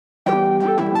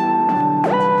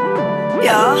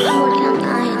Yeah,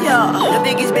 yeah, the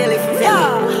biggest belly from Philly.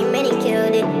 Yeah. Many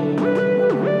killed it.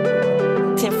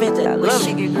 1050, I love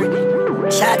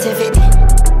it. Shot 1050.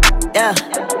 Yeah,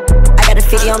 I got a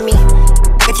 50 on me.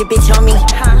 I got your bitch on me.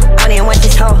 I don't even want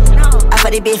this hoe. I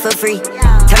fuck this bitch for free.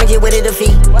 Tell me just what it a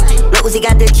fee. Lil Uzi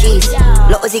got the cheese.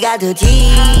 Lil Uzi got the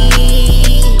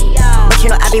cheese. But you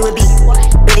know I be with B.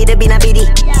 Billy the B, not BD.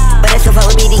 But that's so fuck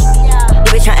with BD. You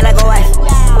bitch tryna like a wife.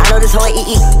 I know this hoe ain't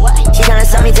EE. She tryna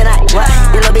sell me tonight. What?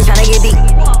 Your little bitch tryna get beat.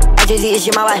 HZ is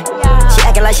she my wife. She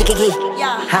acting like she Kiki.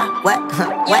 Huh? What?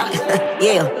 What?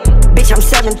 Yeah. Bitch, I'm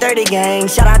 730 gang.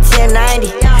 Shout out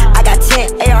 1090. I got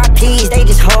 10 ARPs, they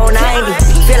just hold 90.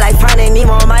 Feel like finding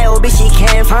Nemo on my old bitch, she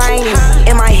can't find me.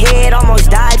 In my head, almost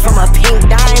died from a pink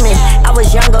diamond. I was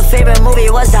younger, favorite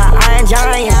movie was The Iron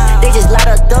Giant. They just light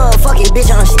a thug, fuck it, bitch,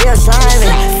 I'm still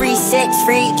sliming. Free sex,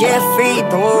 free Jeff, free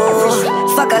booze.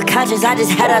 Fuck a conscience, I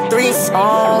just had a threesome.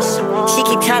 She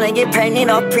keep trying to get pregnant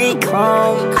or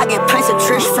pre-com. I get pints of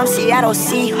Trish from Seattle,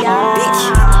 Seahawks,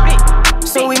 bitch.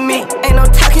 So we meet, ain't no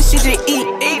talking, she just eat.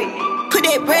 Put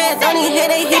that brass on his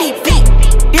head, they hit his feet.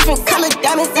 Different color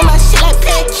diamonds in my shit like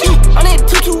Pat cute. On that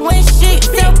 221 shit,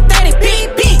 730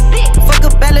 beep beep. Fuck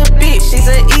a bad little bitch,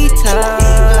 she's a eater.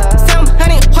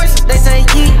 700 horses, they say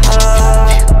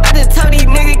yeehaw. I just told these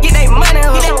niggas get they money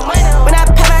up. When I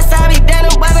pop outside, I be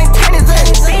down, them boys ain't turning up.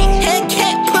 Head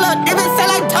cat, pull up, different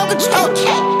sound like Tonka Truck.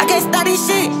 I can't start this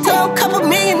shit till a couple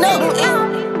million up.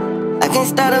 I can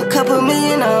start a couple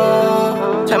million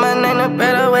up. Turn my name up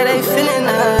better where they feeling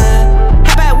up.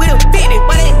 How about with a 50,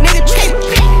 why that nigga trip?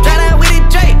 Drive down with it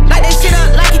Drake, like that shit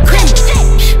up like it creamy.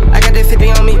 I got that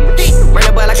 50 on me, run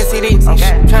that boy like a CD.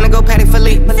 Tryna go paddock for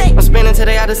leap, I'm spinning till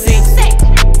they out of seat.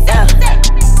 Yeah,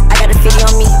 I got a 50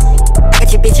 on me. I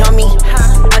got your bitch on me.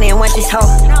 I don't even want this hoe.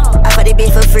 I fuck this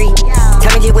bitch for free.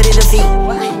 Tell me just what it a fee.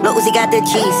 Lil Uzi got the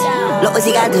cheese. Lil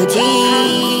Uzi got the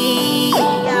cheese.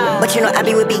 But you know I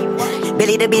be with B.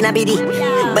 Billy the B, not BD.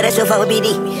 But that's your fuck with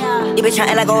BD. You bitch tryna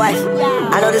act like a wife.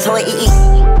 I know this hoe ain't EE.